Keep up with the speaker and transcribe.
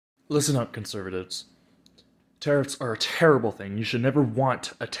Listen up, conservatives. Tariffs are a terrible thing. You should never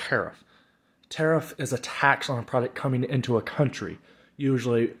want a tariff. Tariff is a tax on a product coming into a country,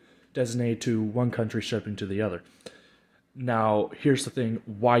 usually designated to one country shipping to the other. Now, here's the thing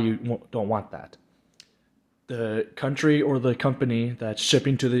why you don't want that. The country or the company that's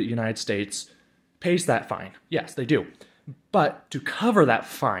shipping to the United States pays that fine. Yes, they do. But to cover that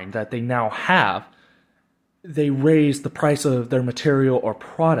fine that they now have, they raise the price of their material or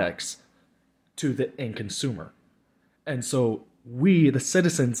products to the end consumer. And so we, the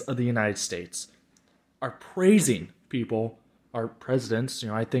citizens of the United States, are praising people, our presidents.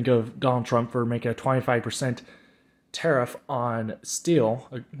 I think of Donald Trump for making a 25% tariff on steel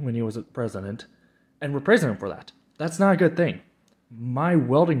when he was president, and we're praising him for that. That's not a good thing. My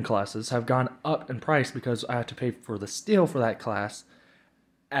welding classes have gone up in price because I have to pay for the steel for that class,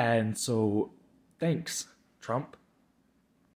 and so thanks, Trump.